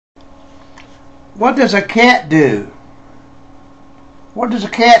What does a cat do? What does a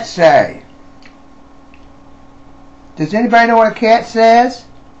cat say? Does anybody know what a cat says?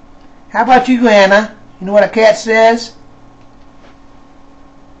 How about you, Anna? You know what a cat says?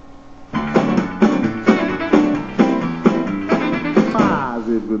 Why's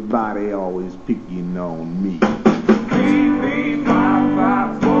everybody always picking on me?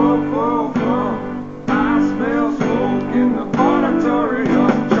 3355444. I smell smoke in the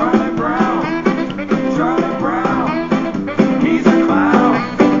auditorium. Charley Brown, Charley Brown, he's a clown.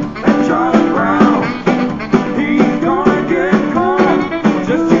 That Charley Brown, he's gonna get caught.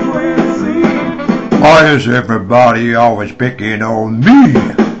 Just you wait and see. Why is everybody always picking on me?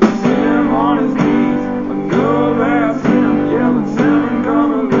 See him on his knees, a girl asked him, yelling 7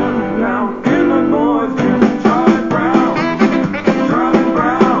 come 11 down in the boys' gym. Charley Brown, Charley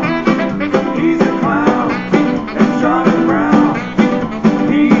Brown, he's a clown. And Charley Brown,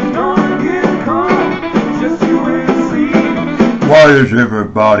 he's gonna get caught. Just you wait and see. Why is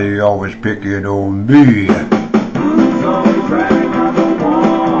everybody always picking on me? Who's always dragging out the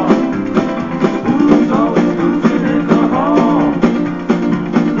wall? Who's always losing in the hall?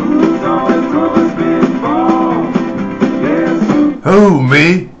 Who's always throwing spitballs? Yes, Who,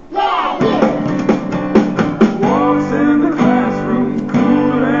 me? walks in the classroom,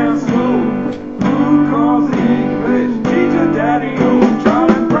 cool and slow. Who calls the English teacher daddy? Oh,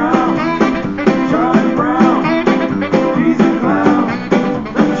 Charley Brown, Charley Brown, he's a clown.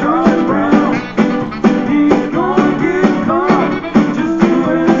 That Charley Brown, he's gonna get caught. Just you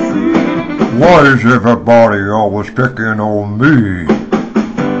wait and see. Why is everybody always picking on me?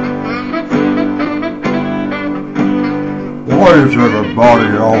 Why is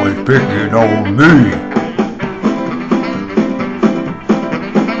everybody always picking on me?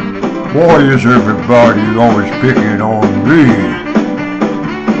 Why is everybody always picking on me?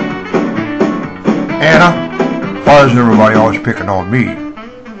 Anna, why is everybody always picking on me?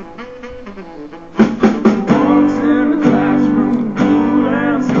 Walks in the classroom, cool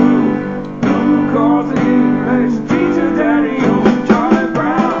and slow. Who calls the English teacher daddy? Oh, Charley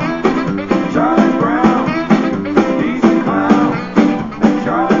Brown, Charley Brown, he's a clown. That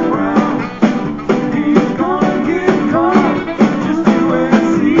Charley Brown, he's gonna get caught. Just you wait and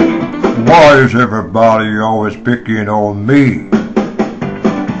see. Why is everybody always picking on me?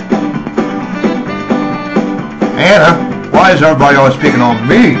 Anna, why is everybody always picking on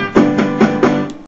me?